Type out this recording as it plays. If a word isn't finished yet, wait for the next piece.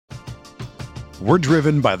We're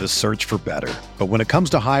driven by the search for better. But when it comes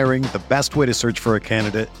to hiring, the best way to search for a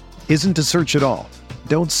candidate isn't to search at all.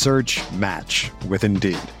 Don't search, match with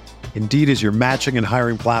Indeed. Indeed is your matching and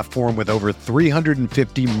hiring platform with over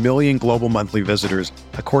 350 million global monthly visitors,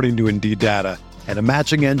 according to Indeed data, and a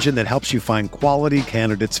matching engine that helps you find quality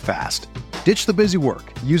candidates fast. Ditch the busy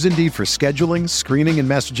work. Use Indeed for scheduling, screening, and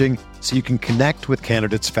messaging so you can connect with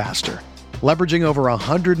candidates faster. Leveraging over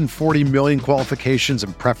 140 million qualifications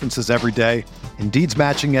and preferences every day, Indeed's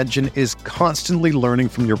matching engine is constantly learning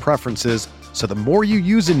from your preferences, so the more you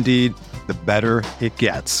use Indeed, the better it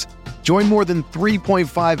gets. Join more than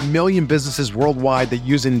 3.5 million businesses worldwide that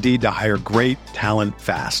use Indeed to hire great talent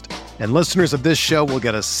fast. And listeners of this show will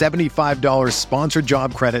get a $75 sponsored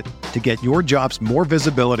job credit to get your jobs more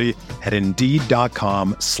visibility at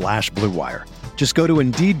Indeed.com/Blue Wire. Just go to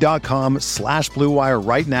Indeed.com/Blue Wire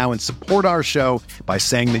right now and support our show by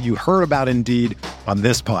saying that you heard about Indeed on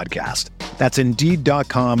this podcast. That's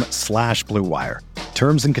Indeed.com/Blue Wire.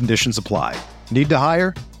 Terms and conditions apply. Need to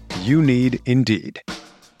hire? You need Indeed.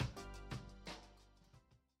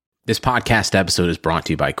 This podcast episode is brought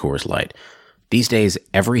to you by Coors Light. These days,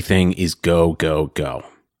 everything is go, go, go.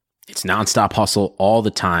 It's nonstop hustle all the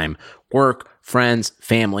time. Work, friends,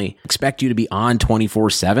 family expect you to be on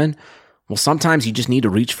 24/7. Well, sometimes you just need to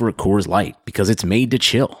reach for a Coors Light because it's made to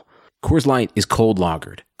chill. Coors Light is cold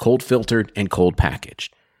lagered, cold filtered, and cold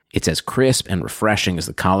packaged. It's as crisp and refreshing as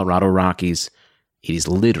the Colorado Rockies. It is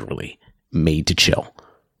literally made to chill.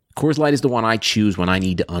 Coors Light is the one I choose when I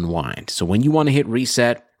need to unwind. So when you want to hit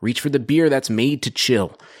reset, reach for the beer that's made to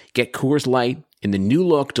chill. Get Coors Light in the new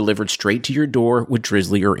look delivered straight to your door with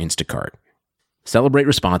Drizzly or Instacart. Celebrate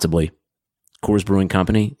responsibly. Coors Brewing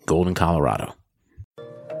Company, Golden, Colorado.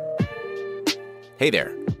 Hey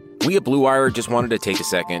there. We at Blue Wire just wanted to take a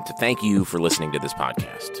second to thank you for listening to this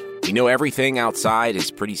podcast. We know everything outside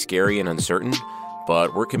is pretty scary and uncertain,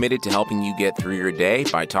 but we're committed to helping you get through your day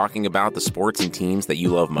by talking about the sports and teams that you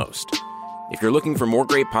love most. If you're looking for more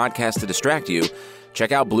great podcasts to distract you,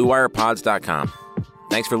 check out BlueWirePods.com.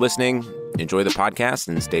 Thanks for listening. Enjoy the podcast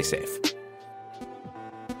and stay safe.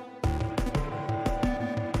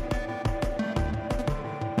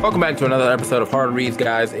 Welcome back to another episode of Hard Reads,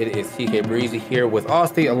 guys. It is TKbreezy here with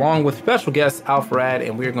Austy, along with special guest Alpharad,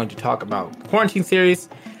 and we're going to talk about the Quarantine series,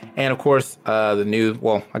 and of course, the new,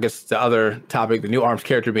 well, I guess the other topic, the new ARMS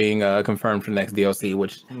character being confirmed for the next DLC,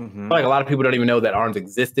 which I feel like a lot of people don't even know that ARMS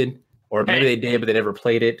existed, or maybe they did, but they never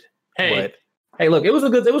played it. But hey, look, it was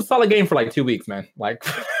a solid game for like 2 weeks, man. Like,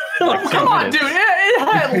 come on, dude. It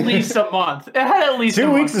had at least a month. It had at least 2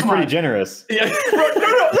 weeks is pretty generous. Yeah.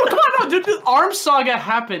 No, come on, dude. The ARMS saga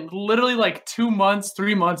happened literally like 2 months,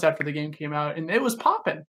 3 months after the game came out, and it was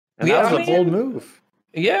popping. And that was a bold move.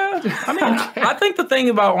 Yeah, I mean, I think the thing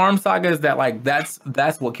about ARMS Saga is that like that's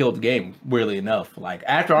what killed the game. Weirdly enough, like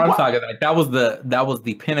after ARMS Saga, like that was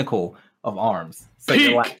the pinnacle of ARMS. So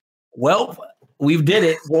you're like, well, we've did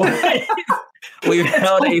it. We've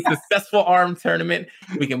held a successful ARMS tournament.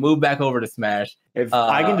 We can move back over to Smash. If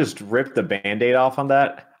I can just rip the Band-Aid off on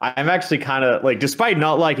that, I'm actually kind of like, despite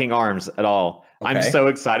not liking ARMS at all, I'm so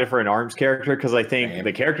excited for an ARMS character because I think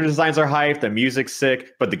the character designs are hype, the music's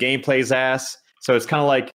sick, but the gameplay's ass. So it's kind of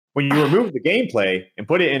like when you remove the gameplay and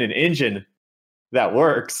put it in an engine that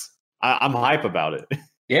works, I'm hype about it.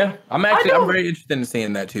 Yeah, I'm very interested in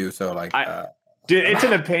seeing that too. So like, dude, it's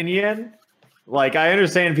an opinion. Like, I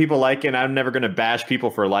understand people like it, and I'm never going to bash people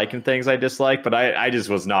for liking things I dislike, but I just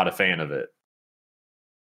was not a fan of it.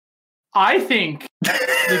 I think...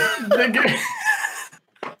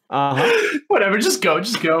 Whatever, just go.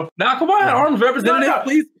 Now, come on, ARMS representative,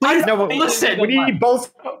 please. Listen. We need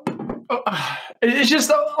both. It's just...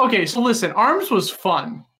 Okay, so listen, ARMS was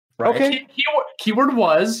fun. Right? Okay. Keyword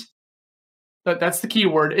was... That's the key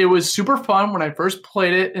word. It was super fun when I first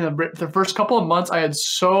played it. In the first couple of months, I had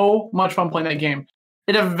so much fun playing that game.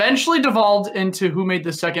 It eventually devolved into who made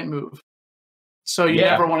the second move. So you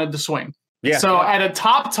never wanted to swing. Yeah. So at a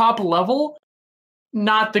top level,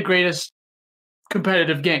 not the greatest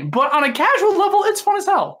competitive game. But on a casual level, it's fun as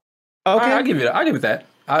hell. Okay, I'll give it that.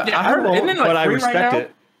 I heard it. Isn't it like but I respect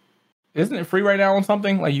it. Isn't it free right now on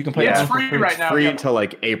something? Like you can play it it's free right now. Free until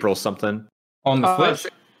like April something. On the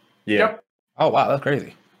Switch? Yeah. Yep. Oh, wow, that's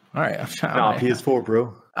crazy. All right. PS4,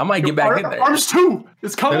 bro. I might get back in there. ARMS 2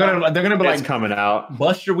 is coming. They're gonna be like, it's coming out.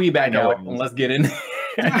 Bust your Wii back out and let's get in.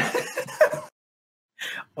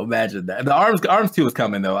 Imagine that. The ARMS 2 is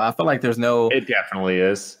coming though. I feel like there's no. It definitely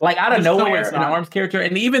is. Like out of nowhere, an ARMS character,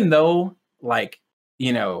 and even though like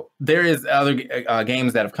there is other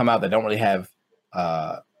games that have come out that don't really have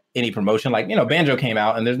any promotion. Like Banjo came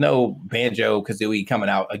out, and there's no Banjo Kazooie coming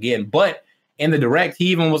out again, but in the direct, he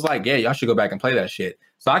even was like, yeah, y'all should go back and play that shit.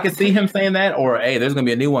 So I could see him saying that, or hey, there's gonna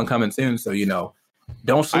be a new one coming soon, so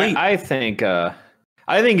don't sleep. I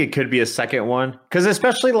think it could be a second one, because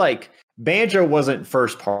especially like Banjo wasn't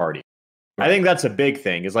first party. Right. I think that's a big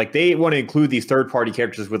thing. Is like they want to include these third party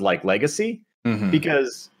characters with like legacy,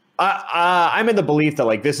 because I'm in the belief that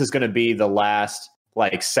like this is going to be the last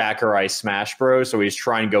like Sakurai Smash Bros. So he's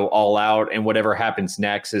trying to go all out, and whatever happens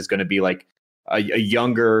next is going to be like a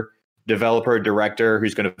younger developer director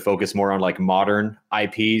who's going to focus more on like modern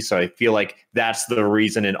IP. So I feel like that's the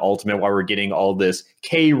reason in Ultimate why we're getting all this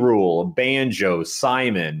K. Rool, Banjo,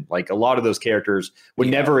 Simon. Like a lot of those characters would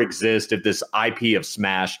never exist if this IP of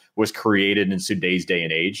Smash was created in today's day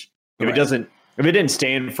and age. If it didn't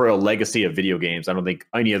stand for a legacy of video games, I don't think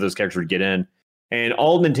any of those characters would get in. And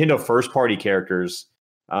all Nintendo first party characters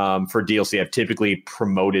for DLC have typically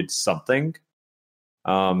promoted something.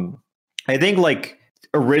 I think like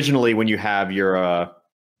originally when you have your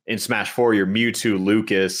in Smash 4, your Mewtwo,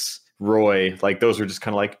 Lucas, Roy, like those were just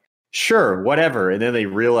kind of like, sure, whatever. And then they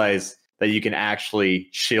realize that you can actually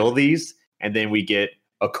shield these, and then we get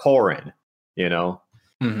a Corrin, and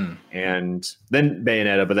then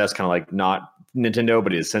Bayonetta, but that's kind of like not Nintendo,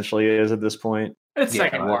 but it essentially is at this point. It's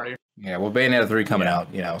second party. Yeah, well, Bayonetta 3 coming out,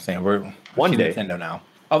 saying we're one day Nintendo now.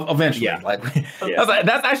 Eventually, yeah.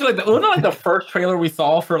 That's actually like the first trailer we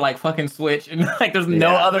saw for like fucking Switch, and like there's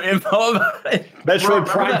no other info about it. Metroid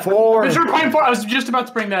Prime 4. Metroid Prime 4. I was just about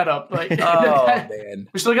to bring that up. Like, oh man,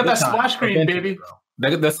 we still got that splash screen, baby.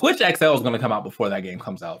 The Switch XL is going to come out before that game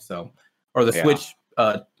comes out. So, or the Switch.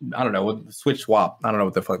 I don't know what Switch swap. I don't know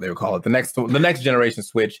what the fuck they would call it. The next generation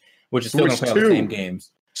Switch, which is still going to play all the same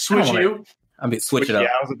games. Switch you. I mean, switch it up.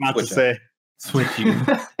 Yeah, I was about to say. Switch you.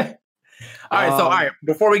 All right.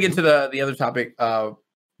 Before we get to the other topic,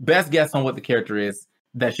 best guess on what the character is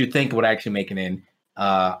that you think would actually make it in.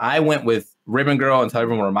 I went with Ribbon Girl until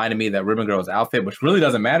everyone reminded me that Ribbon Girl's outfit, which really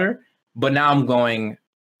doesn't matter. But now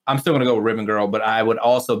I'm still going to go with Ribbon Girl, but I would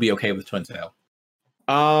also be okay with Twin Tail.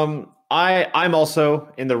 I'm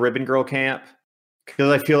also in the Ribbon Girl camp,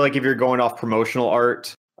 because I feel like if you're going off promotional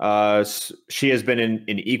art, she has been in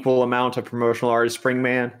an equal amount of promotional art as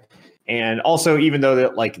Springman. And also, even though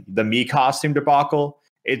that like the Mii costume debacle,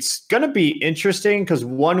 it's going to be interesting because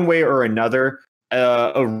one way or another,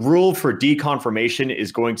 a rule for deconfirmation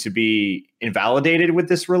is going to be invalidated with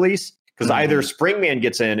this release, because either Springman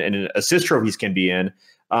gets in and assist trophies can be in,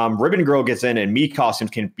 Ribbon Girl gets in and Mii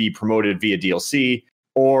costumes can be promoted via DLC,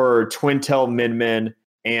 or Twin Tail, Min Min,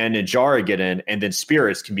 and Najara get in, and then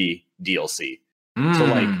Spirits can be DLC. So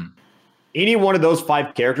like any one of those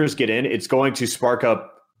 5 characters get in, it's going to spark up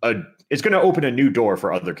it's going to open a new door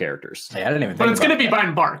for other characters. Hey, I didn't even think but it's going to be that.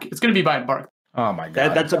 by Bark. It's going to be by Bark. Oh my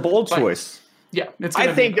god, that's a bold choice. Yeah,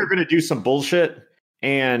 I think they're going to do some bullshit,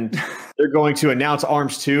 and they're going to announce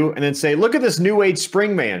Arms 2 and then say, "Look at this new age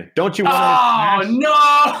Springman. Don't you want?" Oh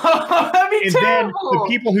no, that'd be and terrible. Then the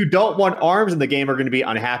people who don't want arms in the game are going to be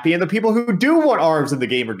unhappy, and the people who do want arms in the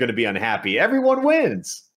game are going to be unhappy. Everyone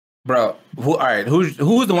wins, bro. All right, who's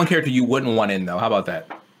the one character you wouldn't want in though? How about that?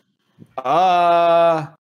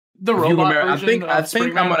 The robot version. I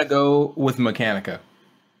think I'm gonna go with Mechanica.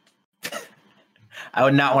 I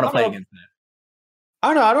would not want to play against that. I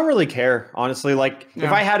don't know. I don't really care, honestly. Like,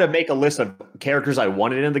 if I had to make a list of characters I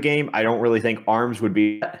wanted in the game, I don't really think Arms would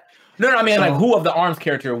be. No, I mean, like, who of the Arms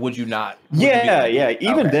character would you not? Yeah.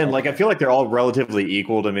 Even then, like, I feel like they're all relatively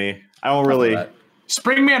equal to me. I don't really.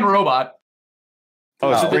 Springman Robot.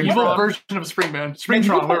 So the evil version of Springman.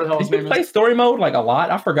 Springtron, whatever the hell his name is. Did you play story mode like a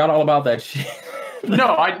lot? I forgot all about that shit.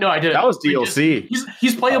 No, I didn't. That was DLC.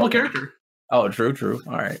 He's playable character. Oh, true.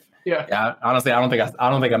 All right. Yeah. Honestly, I don't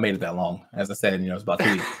think I made it that long. As I said, it's about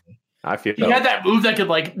 2 weeks. I feel he had that move that could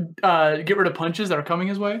like get rid of punches that are coming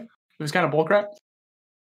his way. It was kind of bullcrap.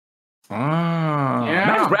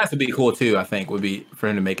 Max Brass would be cool too. I think would be for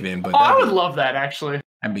him to make it in. But I would love that actually.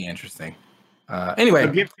 That'd be interesting. Anyway,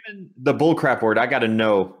 so given the bullcrap word, I got to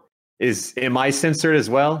know: am I censored as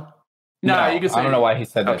well? No, you can say. I don't know why he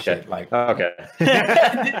said that shit. Like, okay.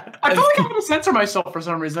 I feel like I'm gonna censor myself for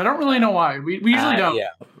some reason. I don't really know why. We usually don't. Yeah,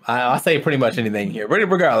 I say pretty much anything here.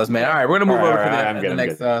 Regardless, man. All right, we're gonna move over to the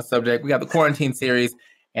next subject. We got the quarantine series,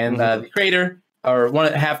 and the creator or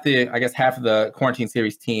half of the quarantine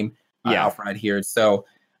series team, Alpharad here. So,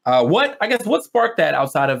 what sparked that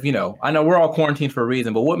outside of I know we're all quarantined for a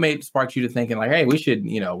reason, but what sparked you to thinking like, hey, we should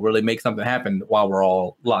really make something happen while we're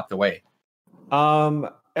all locked away?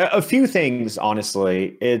 A few things,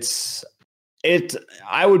 honestly. I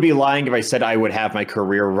would be lying if I said I would have my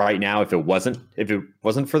career right now if it wasn't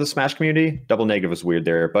for the Smash community. Double negative was weird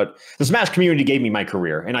there, but the Smash community gave me my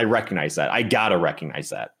career, and I recognize that. I gotta recognize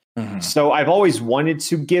that. So I've always wanted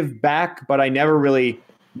to give back, but I never really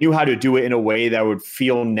knew how to do it in a way that would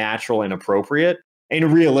feel natural and appropriate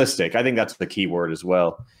and realistic. I think that's the key word as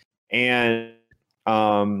well. And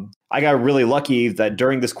I got really lucky that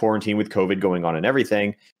during this quarantine with COVID going on and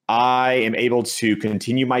everything, I am able to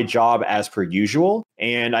continue my job as per usual,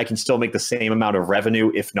 and I can still make the same amount of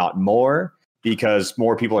revenue, if not more, because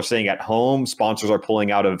more people are staying at home. Sponsors are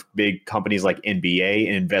pulling out of big companies like NBA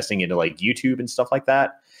and investing into like YouTube and stuff like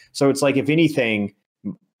that. So it's like, if anything,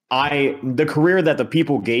 the career that the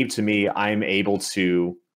people gave to me, I'm able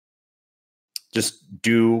to just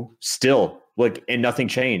do still, like, and nothing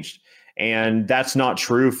changed. And that's not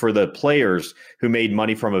true for the players who made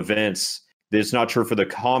money from events. It's not true for the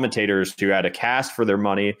commentators who had a cast for their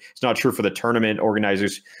money. It's not true for the tournament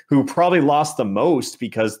organizers who probably lost the most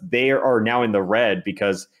because they are now in the red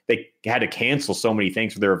because they had to cancel so many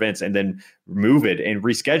things for their events and then move it. And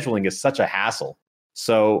rescheduling is such a hassle.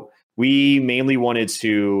 So we mainly wanted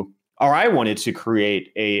to, or I wanted to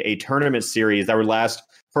create a tournament series that would last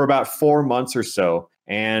for about 4 months or so.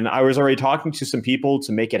 And I was already talking to some people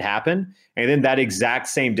to make it happen. And then that exact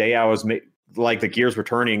same day, I was like, the gears were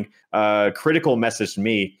turning. Critical messaged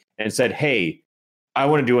me and said, "Hey, I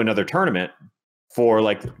want to do another tournament for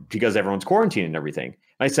because everyone's quarantined and everything."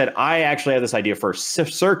 And I said, I actually have this idea for a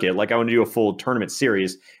circuit. Like, I want to do a full tournament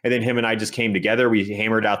series. And then him and I just came together. We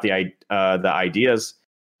hammered out the ideas,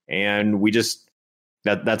 and we just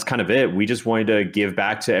that's kind of it. We just wanted to give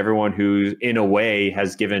back to everyone who, in a way,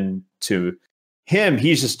 has given to him.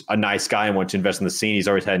 He's just a nice guy and wants to invest in the scene. He's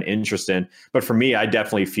always had an interest in. But for me, I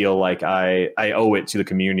definitely feel like I owe it to the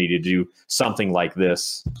community to do something like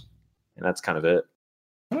this. And that's kind of it.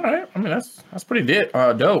 All right. I mean, that's pretty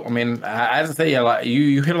dope. I mean, as I say,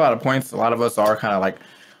 you hit a lot of points. A lot of us are kind of like,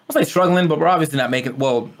 I'll say struggling, but we're obviously not making,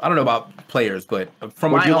 well, I don't know about players, but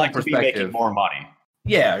from my own perspective, to be making more money.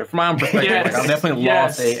 Yeah, from my own perspective, Yes. I've definitely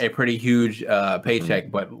lost Yes. a pretty huge paycheck,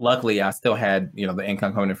 but luckily I still had, the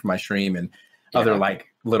income coming in from my stream and other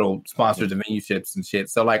little sponsors and venue ships and shit.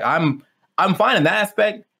 So I'm fine in that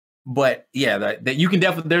aspect, but yeah, that you can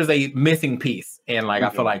definitely, there's a missing piece, and I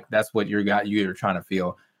feel like that's what you're trying to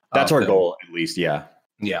feel. That's our goal, at least. Yeah.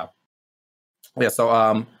 So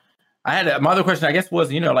I had my other question, I guess, was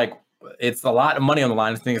it's a lot of money on the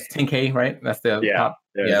line. I think it's 10K, right? That's the top.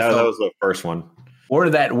 Yeah. That was the first one. Where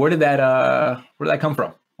did that come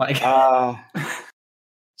from?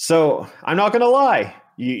 So I'm not gonna lie.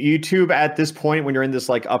 YouTube at this point, when you're in this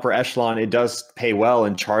upper echelon, it does pay well.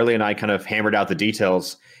 And Charlie and I kind of hammered out the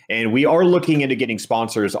details, and we are looking into getting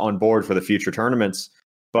sponsors on board for the future tournaments.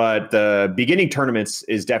 But the beginning tournaments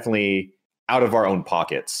is definitely out of our own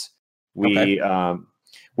pockets. We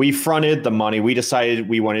fronted the money. We decided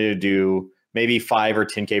we wanted to do maybe 5 or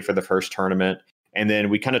 10K for the first tournament. And then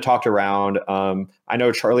we kind of talked around. I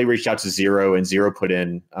know Charlie reached out to Zero, and Zero put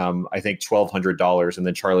in, I think, $1,200, and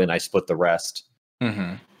then Charlie and I split the rest.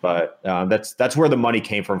 Mm-hmm. But that's where the money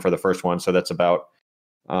came from for the first one. So that's about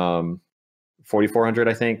 $4,400,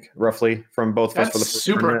 I think, roughly, from both of us. For the first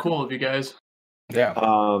super tournament. Cool of you guys.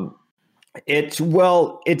 Yeah. It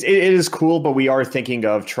is cool, but we are thinking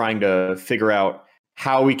of trying to figure out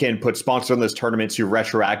how we can put sponsors on this tournament to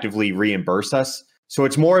retroactively reimburse us. So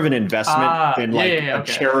it's more of an investment than a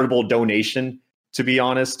charitable donation, to be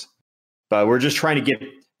honest. But we're just trying to get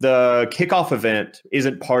the kickoff event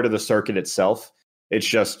isn't part of the circuit itself. It's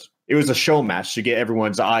just, it was a show match to get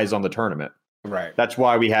everyone's eyes on the tournament. Right. That's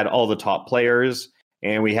why we had all the top players,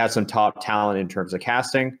 and we had some top talent in terms of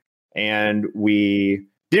casting. And we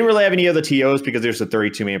didn't really have any other TOs because there's a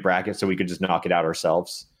 32-man bracket, so we could just knock it out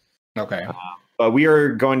ourselves. Okay. But we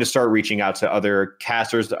are going to start reaching out to other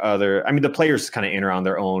casters, the players kind of enter on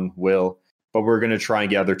their own will, but we're going to try and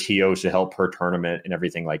get other TOs to help per tournament and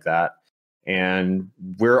everything like that. And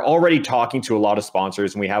we're already talking to a lot of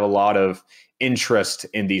sponsors, and we have a lot of interest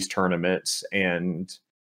in these tournaments, and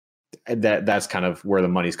that's kind of where the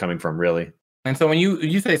money's coming from, really. And so when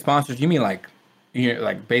you say sponsors, you mean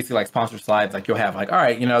basically sponsor slides, you'll have all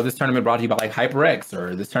right, this tournament brought to you by HyperX,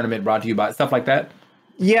 or this tournament brought to you by stuff like that?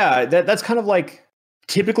 Yeah, that's kind of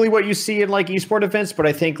typically what you see in esport events, but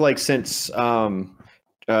I think since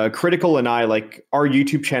Critical and I, our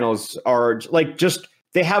YouTube channels are just,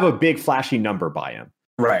 they have a big flashy number by them.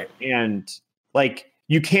 Right. And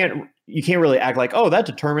you can't really act oh, that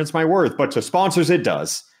determines my worth, but to sponsors it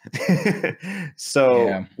does.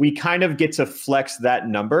 So we kind of get to flex that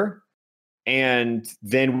number, and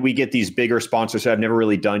then we get these bigger sponsors who have never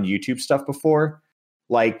really done YouTube stuff before.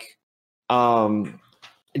 What's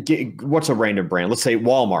a random brand? Let's say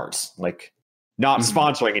Walmart's, not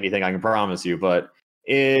sponsoring anything, I can promise you, but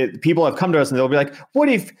people have come to us and they'll be like, what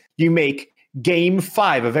if you make game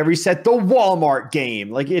 5 of every set, the Walmart game.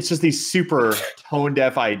 Like, it's just these super tone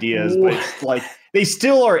deaf ideas, but it's like they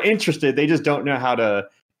still are interested. They just don't know how to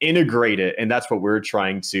integrate it. And that's what we're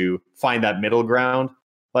trying to find, that middle ground.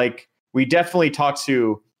 Like, we definitely talked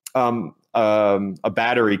to a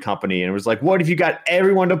battery company, and it was like, what if you got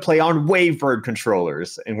everyone to play on Wavebird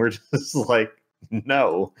controllers? And we're just like,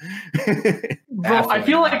 no. Bro, I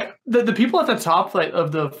feel like the people at the top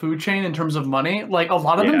of the food chain in terms of money, like a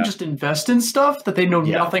lot of them just invest in stuff that they know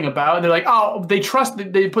nothing about. And they're like, oh, they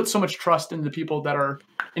put so much trust in the people that are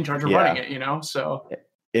in charge of running it, you know? So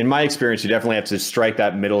in my experience, you definitely have to strike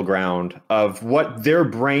that middle ground of what their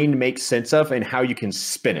brain makes sense of and how you can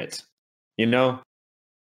spin it, you know?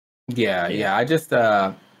 Yeah. I just,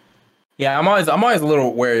 I'm always a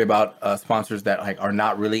little wary about sponsors that like are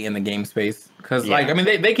not really in the game space, because like, I mean,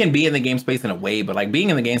 they can be in the game space in a way, but like being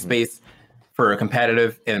in the game space for a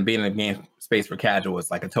competitive and being in the game space for casual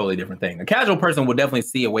is like a totally different thing. A casual person would definitely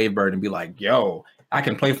see a Wavebird and be like, yo, I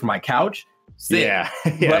can play from my couch. Sick. Yeah.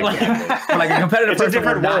 But like, exactly. Like a competitive person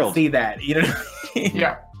would not see that, you know?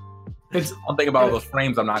 Yeah. I'm thinking about all those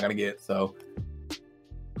frames I'm not going to get, so.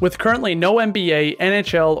 With currently no NBA,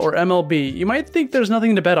 NHL, or MLB, you might think there's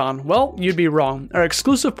nothing to bet on. Well, you'd be wrong. Our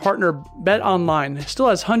exclusive partner, Bet Online, still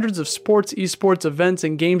has hundreds of sports, esports, events,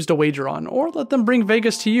 and games to wager on, or let them bring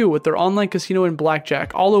Vegas to you with their online casino and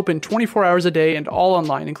blackjack, all open 24 hours a day and all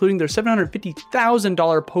online, including their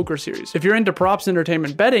 $750,000 poker series. If you're into props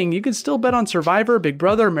entertainment betting, you can still bet on Survivor, Big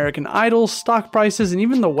Brother, American Idol, stock prices, and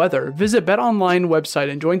even the weather. Visit Bet Online website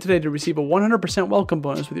and join today to receive a 100% welcome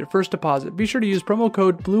bonus with your first deposit. Be sure to use promo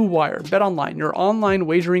code Blue Wire. Bet Online, your online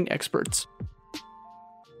wagering experts.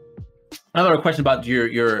 Another question about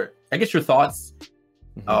your I guess your thoughts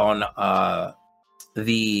on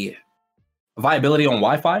the viability on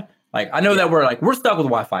Wi-Fi. Like, I know that we're stuck with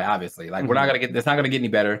Wi-Fi, obviously. Like, we're not gonna get, it's not gonna get any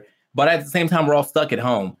better. But at the same time, we're all stuck at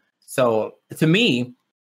home. So to me,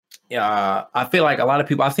 I feel like a lot of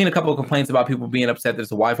people, I've seen a couple of complaints about people being upset that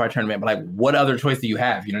it's a Wi-Fi tournament, but like, what other choice do you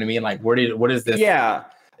have? You know what I mean? Like, what is this? Yeah.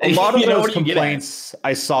 A lot of those complaints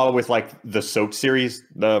I saw with like the Soak series,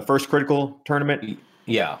 the first critical tournament.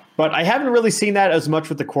 Yeah. But I haven't really seen that as much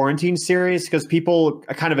with the quarantine series, because people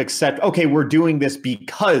kind of accept, okay, we're doing this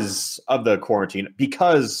because of the quarantine,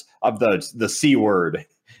 because of the C word,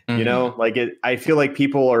 you know, like I feel like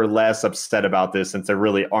people are less upset about this since there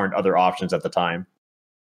really aren't other options at the time.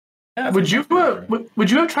 Yeah, would you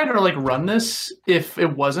have tried to like run this if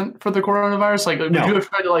it wasn't for the coronavirus? Like, would you have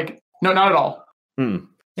tried to like, no, not at all.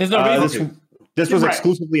 There's no reason this was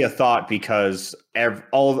exclusively a thought because it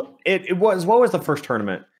was, what was the first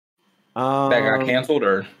tournament that got canceled,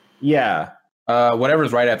 or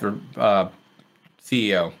whatever's right after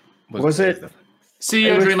CEO was it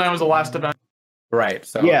CEO Dreamland was the last event, right?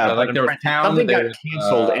 So like there was Town, something got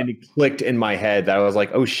canceled and it clicked in my head that I was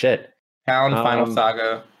like, oh shit, Town, Final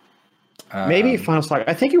Saga, maybe Final Saga.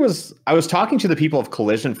 I think I was talking to the people of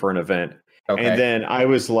Collision for an event. Okay. And then I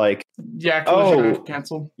was like, Collision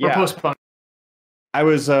canceled or postponed. I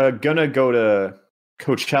was gonna go to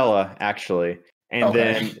Coachella actually, and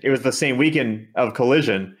then it was the same weekend of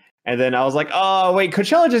Collision, and then I was like, oh wait,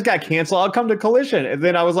 Coachella just got canceled. I'll come to Collision, and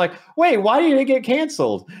then I was like, wait, why did it get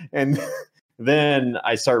canceled? And then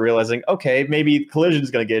I start realizing, okay, maybe Collision is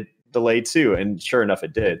gonna get delayed too, and sure enough,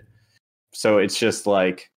 it did. So it's just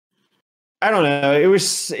like, I don't know. It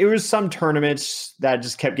was some tournaments that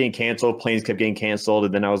just kept getting canceled. Planes kept getting canceled.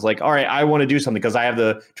 And then I was like, all right, I want to do something because I have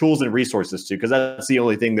the tools and resources to, because that's the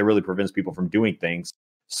only thing that really prevents people from doing things.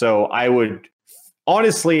 So I would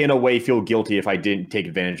honestly, in a way, feel guilty if I didn't take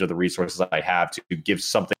advantage of the resources I have to give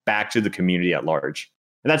something back to the community at large.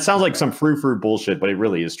 And that sounds like some frou-frou bullshit, but it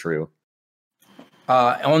really is true.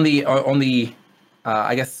 On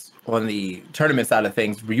the tournament side of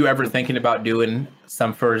things, were you ever thinking about doing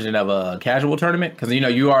some version of a casual tournament? Because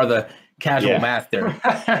you are the casual master.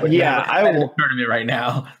 I will tournament right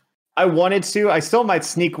now. I wanted to. I still might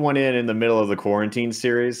sneak one in the middle of the quarantine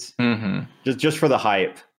series, just for the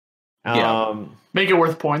hype. Make it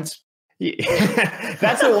worth points.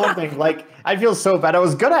 That's the one thing. Like, I feel so bad. I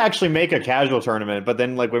was gonna actually make a casual tournament, but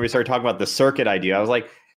then like when we started talking about the circuit idea, I was like,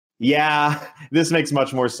 yeah, this makes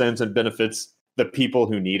much more sense and benefits the people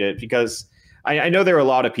who need it, because I know there are a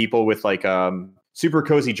lot of people with like super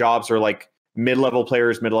cozy jobs or like mid-level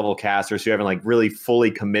players, mid-level casters who haven't like really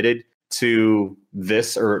fully committed to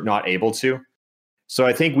this or not able to. So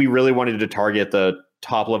I think we really wanted to target the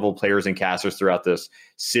top level players and casters throughout this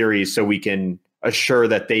series so we can assure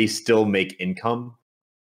that they still make income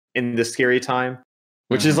in this scary time,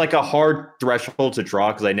 which is like a hard threshold to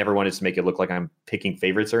draw because I never wanted to make it look like I'm picking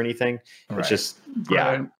favorites or anything. Right. It's just,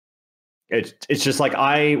 It's just like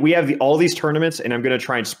we have all these tournaments, and I'm going to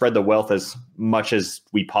try and spread the wealth as much as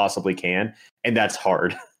we possibly can, and that's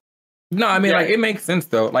hard. No, I mean, like, it makes sense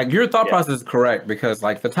though. Like, your thought process is correct, because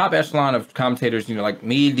like the top echelon of commentators, you know, like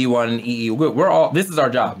me, D1, and EE, we're all, this is our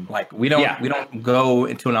job. Like, we don't go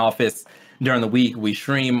into an office during the week. We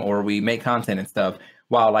stream or we make content and stuff.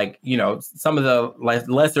 While, like, you know, some of the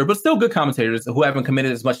lesser but still good commentators who haven't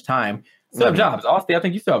committed as much time still have jobs. Austy, I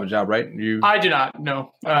think you still have a job, right? I do not.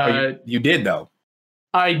 No. You did though.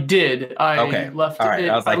 I did. I left. All right.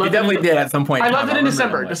 I was like, you definitely did at some point. I left it in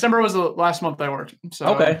December. December was the last month I worked. So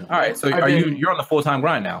okay. All right. So you're on the full-time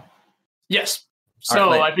grind now? Yes.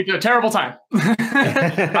 So I picked a terrible time.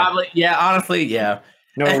 Probably. Yeah. Honestly. Yeah.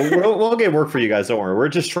 No, we'll get work for you guys. Don't worry. We're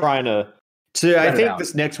just trying to. I think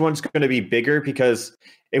this next one's going to be bigger, because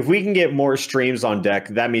if we can get more streams on deck,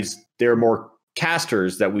 that means there are more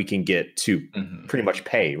casters that we can get to pretty much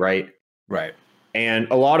pay, right? Right. And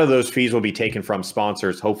a lot of those fees will be taken from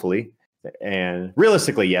sponsors, hopefully. And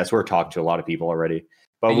realistically, yes, we're talking to a lot of people already.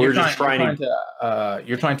 But we're just trying to...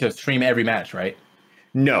 You're trying to stream every match, right?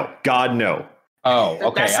 No. God, no. Oh,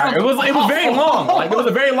 okay. It was very long. Like, it was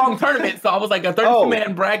a very long tournament, so I was like a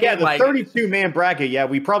 32-man bracket. Yeah, the 32-man bracket. Yeah,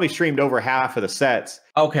 we probably streamed over half of the sets.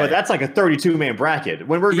 Okay, but that's like a 32-man bracket.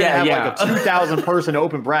 When we're gonna have like a 2,000-person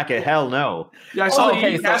open bracket, hell no. Yeah, I saw so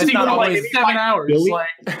it's not always 7 hours. Like,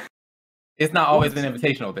 it's not always an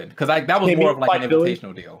invitational then, because that was more of like an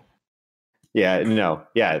invitational deal. Yeah, no,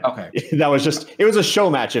 yeah. Okay. That was it was a show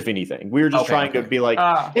match, if anything. We were just trying to be like,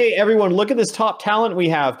 hey, everyone, look at this top talent we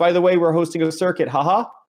have. By the way, we're hosting a circuit. Haha.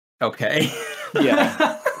 Okay.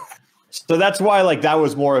 Yeah. So that's why, like, that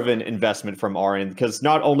was more of an investment from our end, because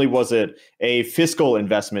not only was it a fiscal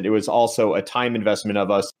investment, it was also a time investment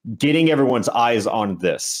of us getting everyone's eyes on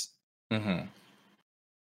this. Mm-hmm.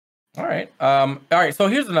 All right. So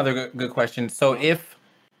here's another good question. So if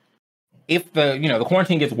the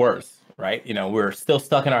quarantine gets worse, right? You know, we're still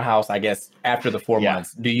stuck in our house, I guess, after the 4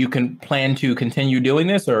 months. Do you plan to continue doing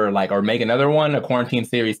this, or make another one, a quarantine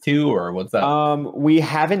series 2, or what's up? We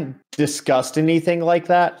haven't discussed anything like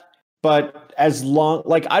that, but as long,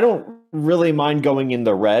 like, I don't really mind going in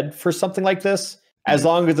the red for something like this, as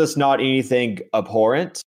long as it's not anything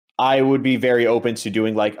abhorrent. I would be very open to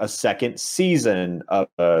doing like a second season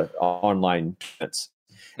of online events.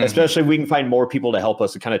 Especially if we can find more people to help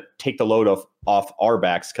us to kind of take the load off our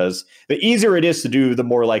backs, because the easier it is to do, the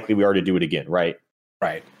more likely we are to do it again, right?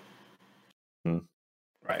 Right.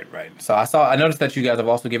 Right. So I noticed that you guys have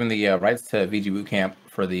also given the rights to VG Bootcamp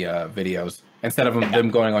for the videos instead of them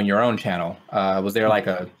going on your own channel. Was there like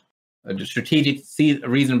a strategic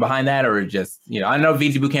reason behind that, or just, you know, I know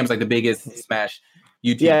VG Bootcamp is like the biggest Smash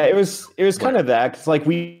YouTube. Yeah, it was kind of that, because like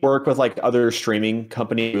we work with like other streaming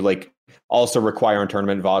companies who like also require on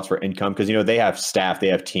tournament VODs for income, because, you know, they have staff, they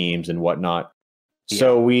have teams and whatnot. Yeah.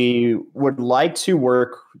 So we would like to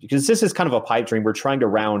work, because this is kind of a pipe dream. We're trying to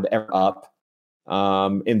round up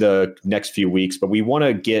in the next few weeks, but we want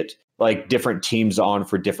to get like different teams on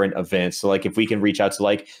for different events. So like if we can reach out to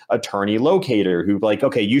like Attorney Locator, who like,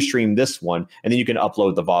 okay, you stream this one and then you can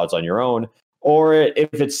upload the VODs on your own. Or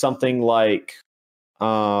if it's something like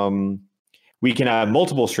we can have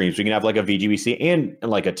multiple streams. We can have like a VGBC and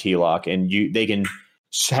like a T-Lock, and they can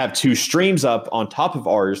have 2 streams up on top of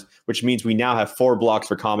ours, which means we now have 4 blocks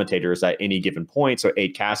for commentators at any given point. So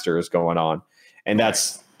 8 casters going on. And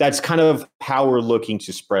that's kind of how we're looking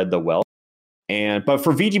to spread the wealth. But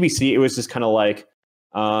for VGBC, it was just kind of like,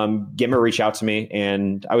 Gimmer reached out to me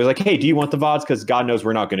and I was like, hey, do you want the VODs? Because God knows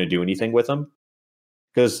we're not going to do anything with them,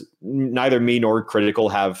 because neither me nor Critical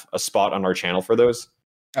have a spot on our channel for those.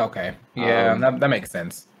 Okay. Yeah, that makes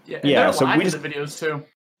sense. Yeah. So we just the videos too.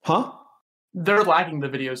 Huh? They're lacking the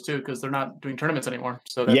videos too, because they're not doing tournaments anymore.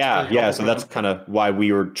 So that's so that's kind of why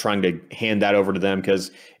we were trying to hand that over to them,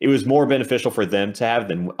 because it was more beneficial for them to have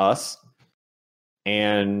than us.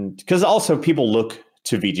 And because also people look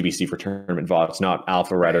to VGBC for tournament VODs, not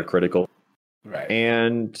Alpharad or Critical. Right.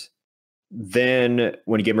 And then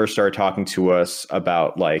when Gimmer started talking to us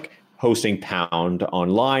about like hosting Pound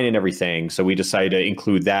online and everything, so we decided to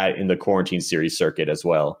include that in the quarantine series circuit as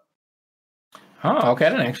well. Oh, okay. I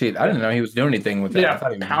didn't know he was doing anything with that. Yeah, I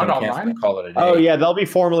thought he was Pound online. Call it a day. Oh yeah, they'll be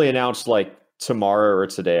formally announced like tomorrow or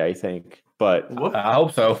today, I think. But I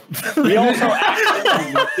hope so. We also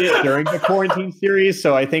actually looked it during the quarantine series,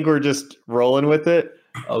 so I think we're just rolling with it.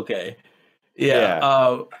 Okay.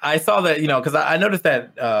 Yeah. I saw that, you know, because I noticed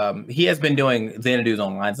that he has been doing Xanadu's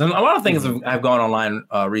online. So a lot of things have gone online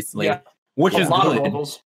recently, which is good.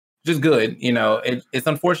 Just good. You know, it's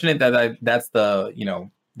unfortunate that that's the, you know,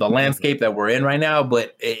 the landscape that we're in right now,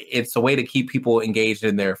 but it's a way to keep people engaged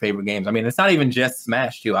in their favorite games. I mean, it's not even just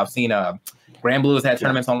Smash too. I've seen Grand Blue has had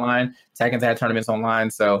tournaments online, Tekken's had tournaments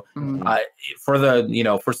online. So for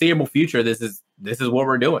the foreseeable future, this is what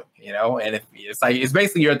we're doing, and if it's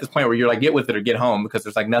basically you're at this point where you're like, get with it or get home, because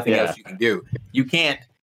there's like nothing else you can do. You can't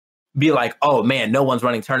be like, oh man, no one's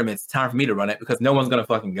running tournaments, it's time for me to run it, because no one's gonna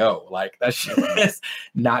fucking go. Like that's just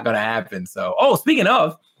not gonna happen. So speaking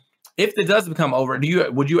of, if it does become over,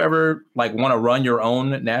 would you ever like want to run your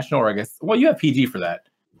own national? Or I guess, well, you have PG for that.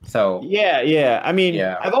 So yeah. I mean,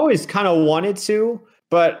 I've always kind of wanted to,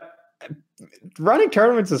 but running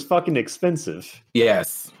tournaments is fucking expensive.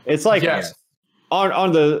 Yes, it's like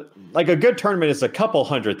on the like a good tournament is a couple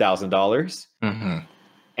 $100,000.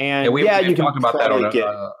 And we you talked about that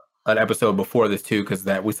on an episode before this too, because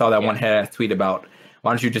that we saw that one head ass tweet about,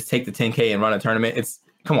 why don't you just take the 10K and run a tournament? It's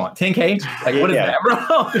come on, 10K, like what is that,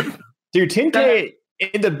 bro? Dude, 10K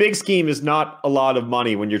in the big scheme is not a lot of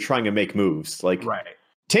money when you're trying to make moves. Like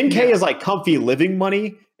 10K is like comfy living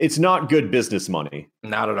money. It's not good business money.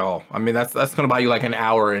 Not at all. I mean, that's going to buy you like an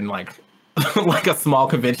hour in like like a small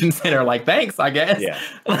convention center. Like, thanks, I guess.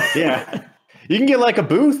 Yeah. You can get like a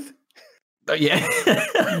booth.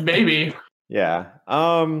 Maybe. Yeah.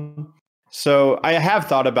 So I have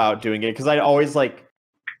thought about doing it because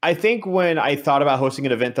I think when I thought about hosting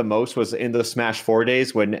an event the most was in the Smash 4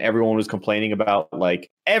 days, when everyone was complaining about like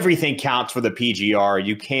everything counts for the PGR.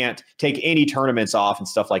 You can't take any tournaments off and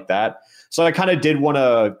stuff like that. So I kind of did want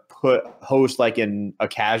to host like in a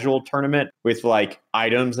casual tournament with like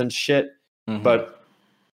items and shit, but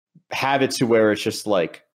have it to where it's just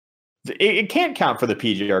like it can't count for the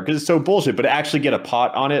PGR because it's so bullshit, but actually get a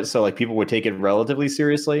pot on it. So like people would take it relatively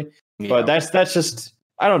seriously. Yeah. But that's just,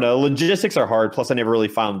 I don't know. Logistics are hard. Plus I never really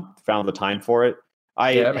found the time for it.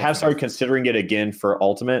 I have started considering it again for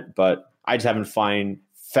Ultimate, but I just haven't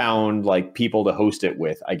found like people to host it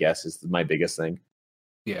with, I guess is my biggest thing.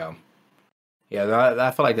 Yeah. Yeah,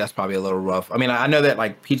 I feel like that's probably a little rough. I mean, I know that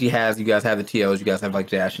like PG you guys have the TOs, you guys have like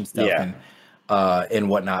Dash and stuff and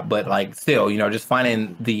whatnot, but like still, just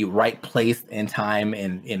finding the right place and time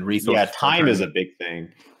and resources. Yeah, time is a big thing.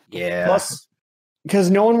 Yeah. Plus, because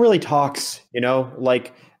no one really talks,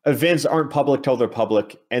 like events aren't public till they're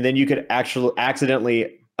public, and then you could actually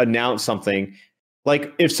accidentally announce something.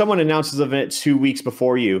 Like if someone announces an event 2 weeks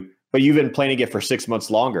before you, but you've been planning it for 6 months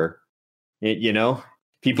longer,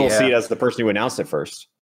 people see it as the person who announced it first.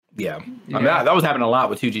 Yeah. I mean, that was happening a lot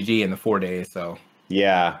with 2GG in the 4 days. So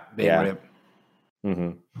yeah. Rip.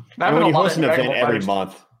 And when you host an event every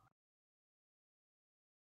month.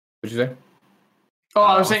 What'd you say? Oh,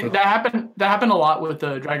 I was saying that happened a lot with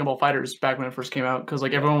the Dragon Ball Fighters back when it first came out, because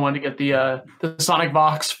like everyone wanted to get the Sonic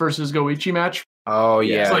Vox versus Goichi match. Oh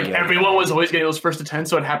yeah. So like everyone was always getting those first to 10,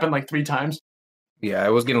 so it happened like 3 times. Yeah,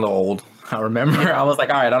 it was getting a little old. I remember I was like,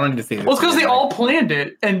 all right, I don't need to see this. Well, it's because they all planned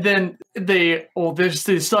it, and then they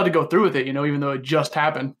still had to go through with it, even though it just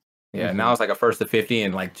happened. Yeah, now it's like a first to 50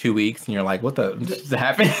 in like 2 weeks, and you're like, what the just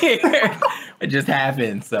happened here? It just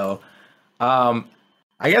happened. So I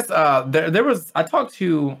guess there was, I talked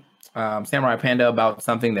to Samurai Panda about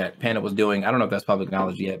something that Panda was doing. I don't know if that's public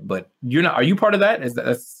knowledge yet, but are you part of that? Is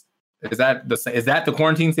that the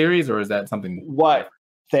quarantine series, or is that something? What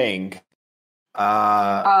thing? We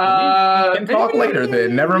can talk later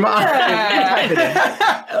then. Never mind.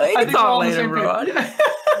 Yeah. We can talk later, bro.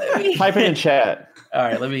 Type it in chat. All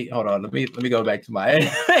right, hold on. Let me go back to my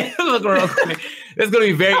look real quick. It's gonna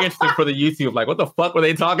be very interesting for the YouTube. Like, what the fuck were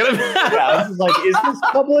they talking about? Yeah, this is like, is this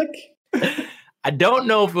public? I don't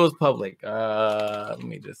know if it was public. Let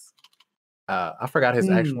me just. I forgot his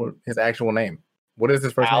actual name. What is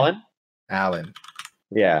his first name? Alan.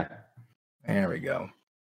 Yeah. There we go.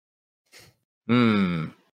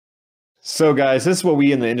 So, guys, this is what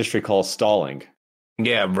we in the industry call stalling.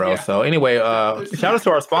 Yeah, bro. Yeah. So anyway, shout out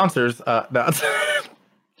to our sponsors.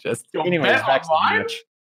 Just anyways, back to the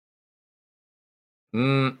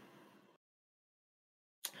match.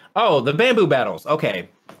 Oh, the bamboo battles. Okay.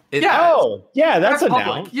 That's a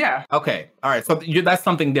noun. Yeah. Okay. All right. So that's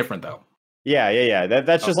something different, though. Yeah.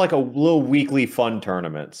 That's just like a little weekly fun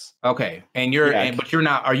tournaments. Okay. And but you're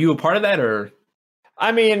not. Are you a part of that, or?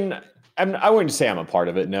 I mean, I wouldn't say I'm a part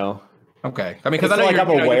of it. No. Okay. I mean, because I know I'm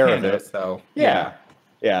aware of it. So yeah.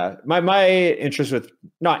 My interest with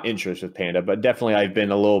Panda, but definitely I've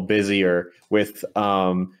been a little busier with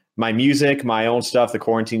my music, my own stuff, the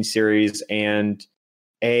quarantine series, and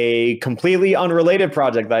a completely unrelated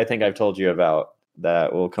project that I think I've told you about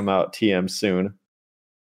that will come out TM soon.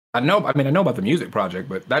 I know. I mean, I know about the music project,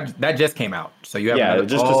 but that just came out. So you haven't.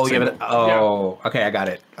 Yeah, Okay, I got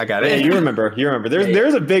it. Yeah, you remember.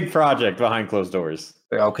 There's a big project behind closed doors.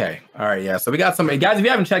 Okay, all right, yeah. So we got some guys. If you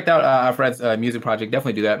haven't checked out Alpharad's music project,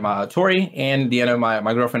 definitely do that. Tori and Deanna,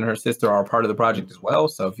 my girlfriend and her sister, are part of the project as well.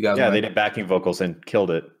 So if you guys, they did backing vocals and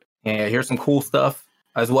killed it. Yeah, here's some cool stuff,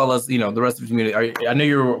 as well as the rest of the community. I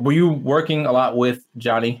know were you working a lot with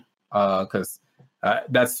Johnny? Because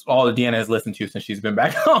that's all that Deanna has listened to since she's been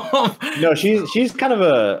back home. No, she's kind of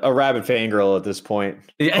a rabid fangirl at this point.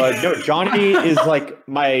 Yeah. But no, Johnny is like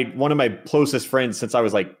one of my closest friends since I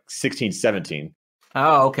was like 16, 17.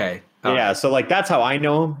 Oh, okay. Yeah, so like that's how I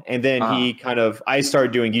know him. And then I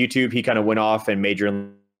started doing YouTube. He kind of went off and majored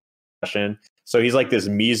in fashion. So he's like this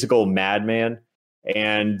musical madman.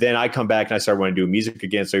 And then I come back and I started wanting to do music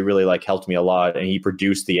again. So he really like helped me a lot. And he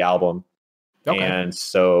produced the album. Okay. And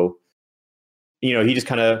so, he just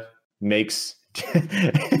kind of makes.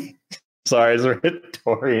 Sorry, as a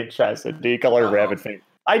rhetoric chat said, do you call her rabbit face?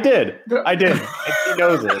 I did. And she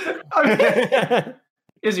knows it.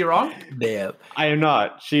 Is he wrong? Yeah. I am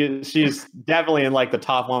not. She's definitely in like the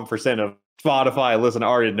top 1% of Spotify listen to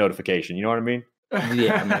artist notification. You know what I mean?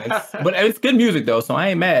 Yeah, man. But it's good music though, so I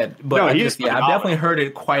ain't mad. But I've definitely heard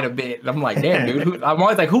it quite a bit. I'm like, damn, dude. I'm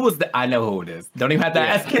always like, who was the? I know who it is. Don't even have to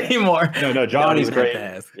ask anymore. No, Johnny's great.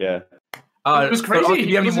 Yeah. It was crazy. So, do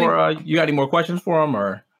you have any more? You got any more questions for him,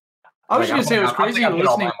 or? I was just gonna say it was crazy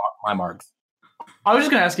listening. My marks. I was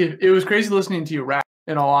just gonna ask you. It was crazy listening to you rap.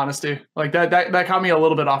 In all honesty, like that caught me a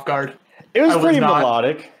little bit off guard. It was pretty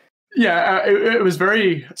melodic. Yeah, it was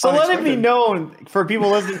very. So let it be known for people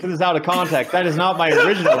listening to this out of context, that is not my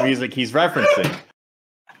original music he's referencing.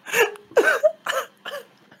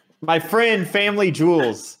 My friend Family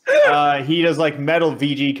Jules, he does like metal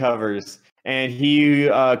VG covers, and he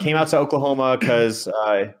came out to Oklahoma because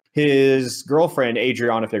his girlfriend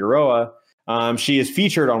Adriana Figueroa, she is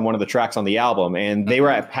featured on one of the tracks on the album, and they were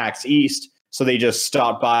at PAX East. So they just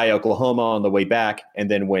stopped by Oklahoma on the way back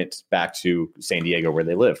and then went back to San Diego where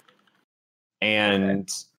they live. And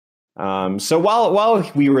so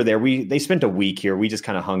while we were there, they spent a week here. We just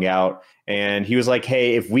kind of hung out. And he was like,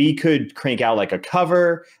 hey, if we could crank out like a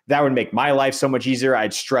cover, that would make my life so much easier.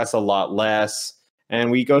 I'd stress a lot less.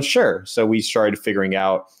 And we go, sure. So we started figuring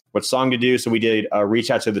out what song to do. So we did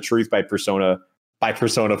Reach Out to the Truth by Persona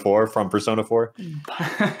 4, from Persona 4.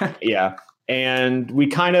 Yeah. And we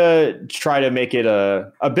kind of try to make it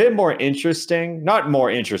a bit more interesting. Not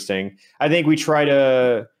more interesting. I think we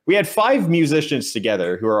had 5 musicians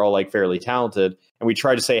together who are all like fairly talented. And we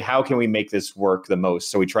try to say, how can we make this work the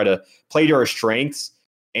most? So we try to play to our strengths.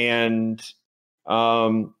 And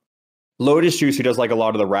Lotus Juice, who does like a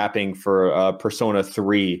lot of the rapping for Persona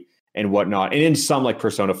 3 and whatnot. And in some like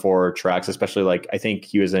Persona 4 tracks, especially like I think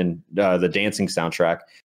he was in the dancing soundtrack.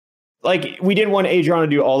 Like, we didn't want Adriana to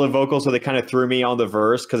do all the vocals, so they kind of threw me on the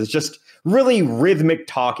verse because it's just really rhythmic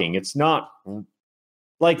talking. It's not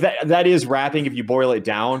like that is rapping if you boil it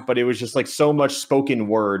down, but it was just like so much spoken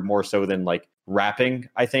word more so than like rapping,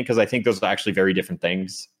 I think, because I think those are actually very different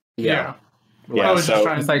things. Yeah. Yeah,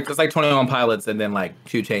 so it's like 21 Pilots and then like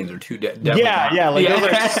 2 Chainz or 2 Yeah, like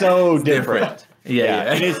those are so different.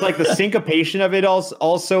 Yeah. And it's like the syncopation of it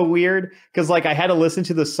also weird because like I had to listen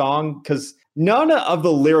to the song because none of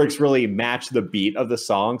the lyrics really match the beat of the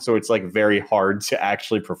song, so it's like very hard to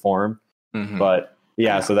actually perform. Mm-hmm. But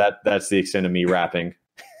yeah, so that's the extent of me rapping,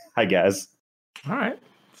 I guess. All right,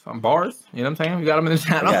 some bars. You know what I'm saying? We got them in the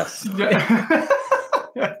channel. Yes.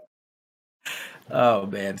 Oh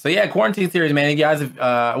man. So yeah, quarantine series, man. You guys,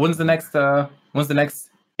 when's the next?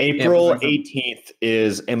 April 18th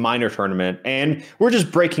is a minor tournament, and we're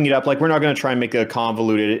just breaking it up. Like, we're not going to try and make a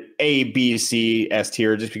convoluted A, B, C, S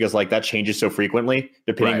tier just because like that changes so frequently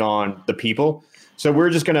depending on the people. So we're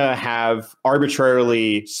just going to have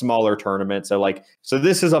arbitrarily smaller tournaments. So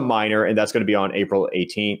this is a minor, and that's going to be on April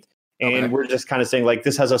 18th. And we're just kind of saying like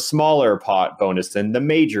this has a smaller pot bonus than the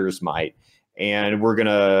majors might, and we're going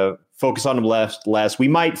to focus on them less. We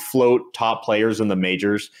might float top players in the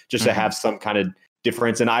majors just to have some kind of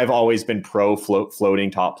difference. And I've always been pro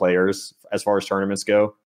floating top players as far as tournaments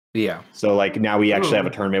go. Yeah. So like now we actually have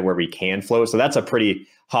a tournament where we can float. So that's a pretty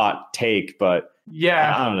hot take, but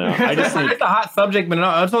yeah, I don't know. I just think it's a hot subject, but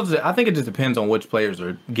I think it just depends on which players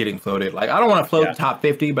are getting floated. Like, I don't want to float top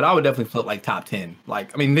 50, but I would definitely float like top 10.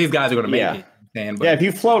 Like, I mean, these guys are going to make it. But if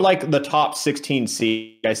you float like the top 16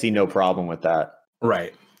 seed, I see no problem with that.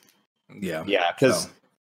 Right. Yeah. Yeah, because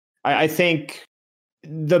I think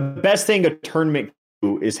the best thing a tournament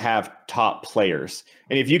can do is have top players.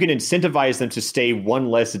 And if you can incentivize them to stay one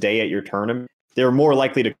less day at your tournament, they're more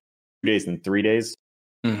likely to 2 days than 3 days.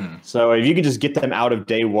 Mm-hmm. So if you could just get them out of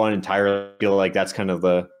day one entirely, I feel like that's kind of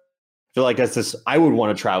the. I feel like that's this. I would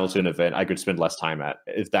want to travel to an event I could spend less time at,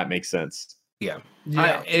 if that makes sense. Yeah.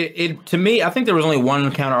 To me, I think there was only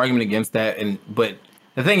one counter argument against that, but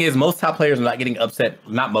the thing is, most top players are not getting upset.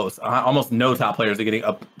 Not most, almost no top players are getting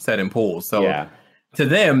upset in pools. So to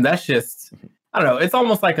them, that's just, I don't know. It's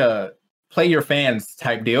almost like a play your fans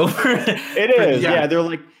type deal. It is. Yeah. They're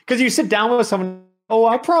like, because you sit down with someone, oh,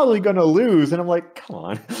 I'm probably going to lose. And I'm like, come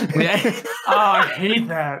on. Oh, I hate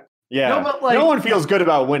that. Yeah. No, but like, no one feels good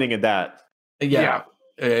about winning at that. Yeah.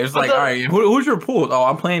 It's like, all right, who's your pool? Oh,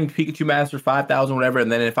 I'm playing Pikachu Master 5000, whatever.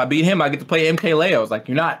 And then if I beat him, I get to play MK Leo. It's like,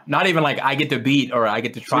 you're not even like I get to beat or I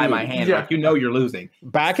get to try my hand. Yeah. Like, you're losing.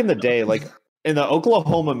 Back in the day, like in the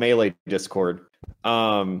Oklahoma Melee Discord,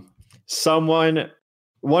 a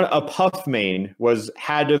Puff main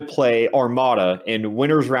had to play Armada in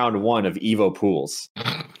winners round 1 of Evo pools.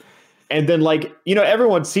 And then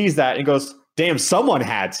everyone sees that and goes, damn, someone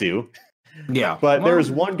had to. Yeah. But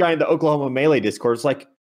there's one guy in the Oklahoma Melee Discord. It's like,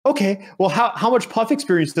 okay, well, how much Puff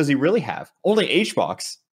experience does he really have? Only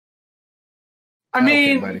HBox. I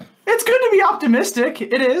mean, it's good to be optimistic.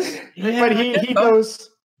 It is. Yeah, but he goes,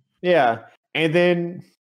 yeah. And then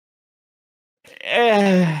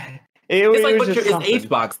it's like, it's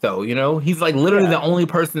HBox though, he's like literally the only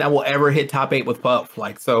person that will ever hit top 8 with Puff.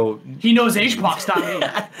 Like, so he knows HBox, not me.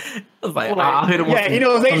 I was like, I'll hit him with he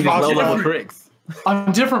knows HBox. Low-level tricks.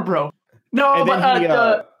 I'm different, bro. No, but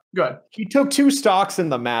go ahead. He took 2 stocks in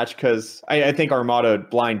the match because I think Armada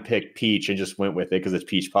blind picked Peach and just went with it because it's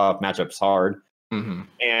Peach Puff. Matchup's hard. Mm-hmm.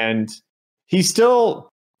 And he still,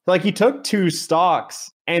 he took 2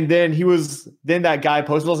 stocks and then then that guy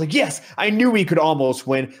posted, I was like, yes, I knew we could almost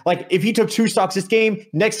win. Like, if he took 2 stocks this game,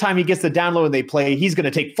 next time he gets the download and they play, he's going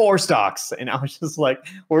to take 4 stocks. And I was just like,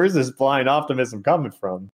 where is this blind optimism coming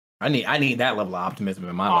from? I need that level of optimism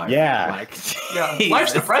in my life. Yeah.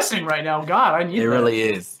 Life's depressing right now. God, I need it. It really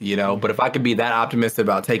is, But if I could be that optimistic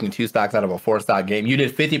about taking 2 stocks out of a 4-stock game, you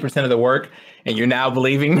did 50% of the work, and you're now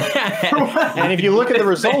believing that. And if you look at the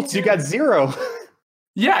results, you got 0.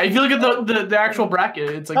 Yeah, if you look at the actual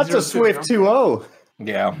bracket, it's like that's a swift 2-0.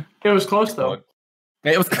 Yeah, it was close though.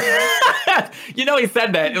 It was. He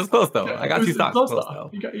said that it was close though. I got 2 stocks. Close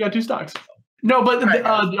though. You got 2 stocks. No, but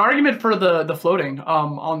the argument for the floating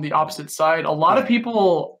on the opposite side, a lot of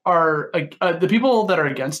people are the people that are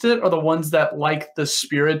against it are the ones that like the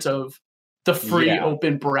spirit of the free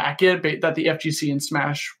open bracket that the FGC and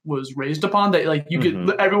Smash was raised upon.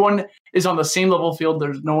 That everyone is on the same level field.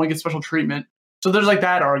 There's no one gets special treatment. So there's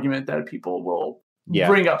that argument that people will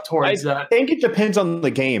bring up towards that. I think it depends on the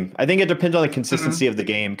game. I think it depends on the consistency of the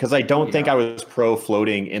game because I don't think I was pro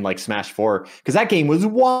floating in Smash 4 because that game was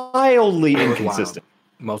wildly inconsistent.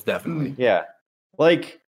 Wild. Most definitely. Yeah.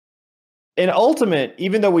 In Ultimate,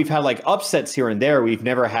 even though we've had upsets here and there, we've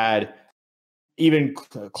never had even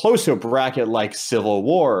close to a bracket like Civil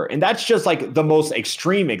War. And that's just the most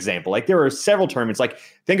extreme example. There are several tournaments.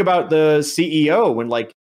 Think about the CEO when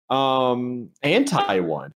Anti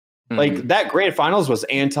won. That grand finals was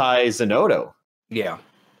anti-Zanotto. Yeah.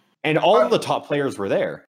 And all the top players were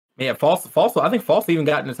there. Yeah, False. I think False even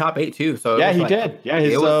got in the top 8 too. So yeah, he did. Yeah,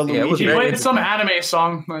 he played some anime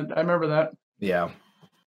song. I remember that. Yeah.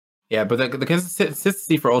 Yeah, but the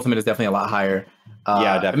consistency for Ultimate is definitely a lot higher.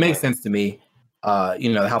 Definitely. It makes sense to me.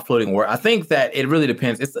 How floating works. I think that it really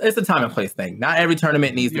depends. It's a time and place thing. Not every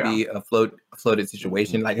tournament needs to be a floated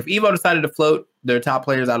situation. If Evo decided to float their top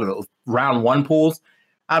players out of the round 1 pools,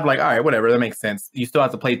 I'd be like, all right, whatever, that makes sense. You still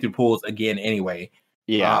have to play through pools again anyway.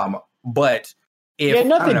 Yeah. But if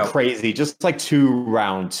nothing crazy, just 2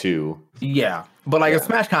 round 2. Yeah. But if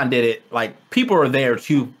SmashCon did it, people are there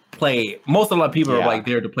to play. Most of the people are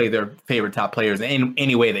there to play their favorite top players in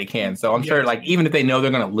any way they can. So I'm sure even if they know they're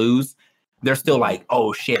gonna lose, they're still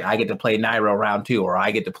oh shit, I get to play Nairo round 2, or I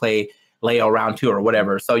get to play Leo round 2, or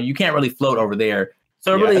whatever. So you can't really float over there.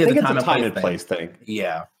 So it really is a time and place thing.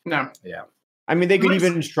 Yeah. No. Yeah. I mean, they could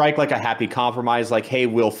even strike a happy compromise, hey,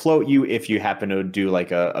 we'll float you if you happen to do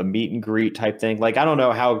a meet and greet type thing. I don't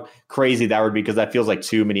know how crazy that would be because that feels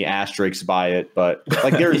too many asterisks by it, but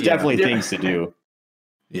there's definitely things to do.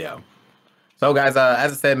 Yeah. So guys,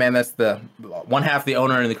 as I said, man, that's the one half the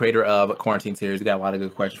owner and the creator of Quarantine Series. We got a lot of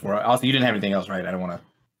good questions for us. Also, you didn't have anything else, right? I don't want to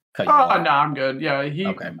cut you off. No, I'm good. Yeah. Okay.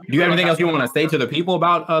 Do you have anything else you want to say to the people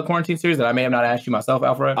about Quarantine Series that I may have not asked you myself,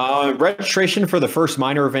 Alpharad? Registration for the first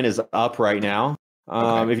minor event is up right now.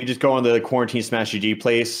 If you just go on the Quarantine Smash GG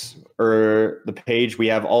place or the page, we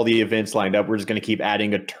have all the events lined up. We're just going to keep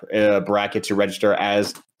adding a bracket to register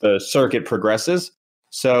as the circuit progresses.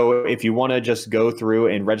 So if you want to just go through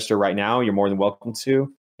and register right now, you're more than welcome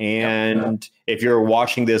to. And if you're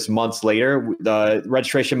watching this months later, the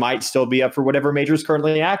registration might still be up for whatever major is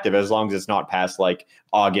currently active, as long as it's not past like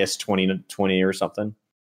August 2020 or something.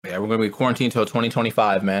 Yeah, we're going to be quarantined until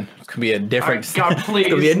 2025, man. It could be a different... God, please. It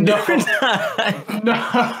could be a different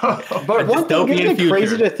No. But one thing, isn't it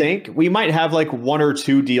crazy to think we might have like 1 or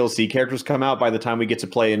 2 DLC characters come out by the time we get to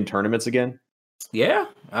play in tournaments again? Yeah.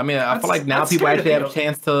 I mean, I feel like now people actually have a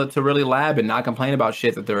chance to really lab and not complain about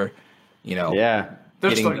shit that they're,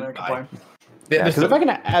 They're still going to complain. Yeah, because if I can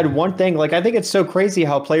add one thing, like I think it's so crazy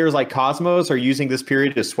how players like Cosmos are using this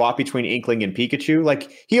period to swap between Inkling and Pikachu.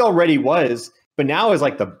 Like he already was, but now is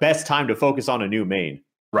like the best time to focus on a new main.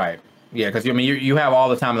 Right. Yeah, because you have all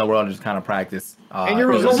the time in the world to just kind of practice. And your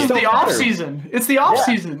results It's the off season. It's the off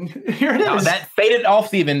season. Here it is. That fabled off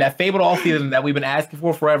season that we've been asking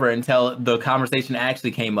for forever until the conversation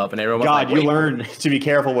actually came up, and everyone was you learn to be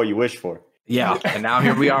careful what you wish for. Yeah, and now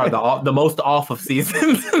here we are, the most off of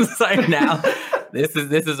seasons right now. This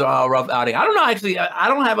is a rough outing. I don't know, actually. I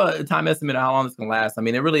don't have a time estimate of how long this can last. I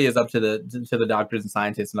mean, it really is up to the doctors and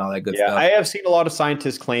scientists and all that good stuff. Yeah, I have seen a lot of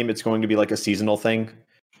scientists claim it's going to be like a seasonal thing.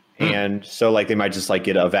 And so like they might just like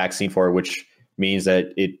get a vaccine for it, which means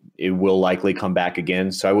that it will likely come back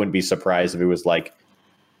again. So I wouldn't be surprised if it was like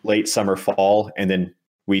late summer, fall, and then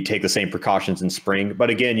we take the same precautions in spring.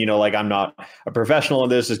 But again, like I'm not a professional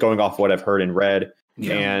in this, is going off what I've heard and read.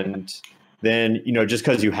 Yeah. And then, just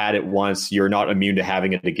because you had it once, you're not immune to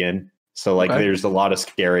having it again. So like there's a lot of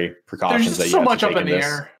scary precautions that you have to take. There's so much up in the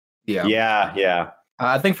air. Yeah.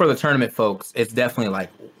 I think for the tournament folks, it's definitely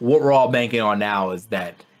like what we're all banking on now is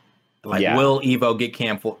that will Evo get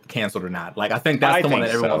canceled or not? Like I think that's the one that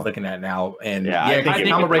everyone's looking at now. And I think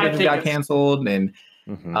just got canceled. And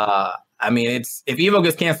I mean, if Evo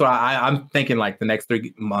gets canceled, I'm thinking like the next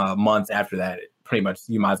 3 months after that, pretty much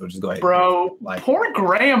you might as well just go ahead. Bro, poor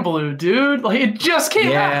Granblue, dude. Like it just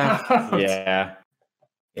came out. Yeah,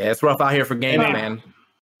 it's rough out here for gaming, man.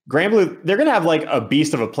 Granblue, they're gonna have like a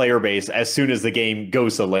beast of a player base as soon as the game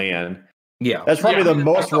goes to LAN. Yeah, that's probably the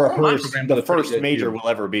most rehearsed the first major will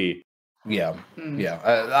ever be. Yeah.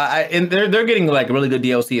 And they're getting like really good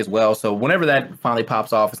DLC as well. So whenever that finally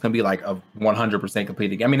pops off, it's gonna be like a 100%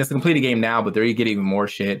 completed game. I mean, it's a completed game now, but they're getting even more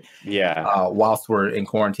shit. Yeah. Whilst we're in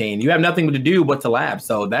quarantine, you have nothing to do but to lab.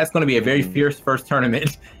 So that's going to be a very fierce first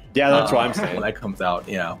tournament. Yeah, that's what I'm saying. When that comes out,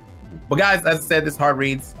 But guys, as I said, this is Hard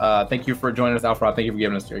Reads. Thank you for joining us, Alpharad. Thank you for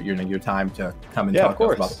giving us your time to come and talk to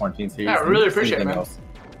us about the quarantine series. I really appreciate it, man.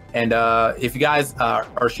 And if you guys are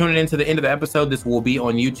tuning into the end of the episode, this will be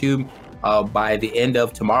on YouTube. By the end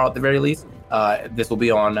of tomorrow at the very least. This will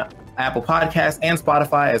be on Apple Podcasts and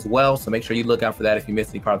Spotify as well, so make sure you look out for that if you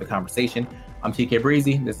missed any part of the conversation. I'm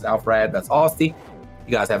TKbreezy, this is Alpharad, that's Austy.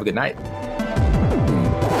 You guys have a good night.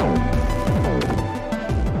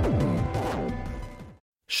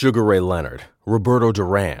 Sugar Ray Leonard, Roberto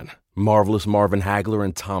Duran, Marvelous Marvin Hagler,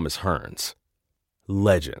 and Thomas Hearns.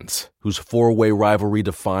 Legends, whose four-way rivalry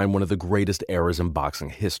defined one of the greatest eras in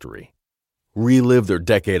boxing history. Relive their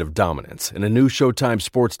decade of dominance in a new Showtime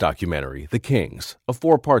sports documentary, The Kings, a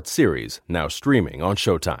 4-part series now streaming on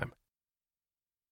Showtime.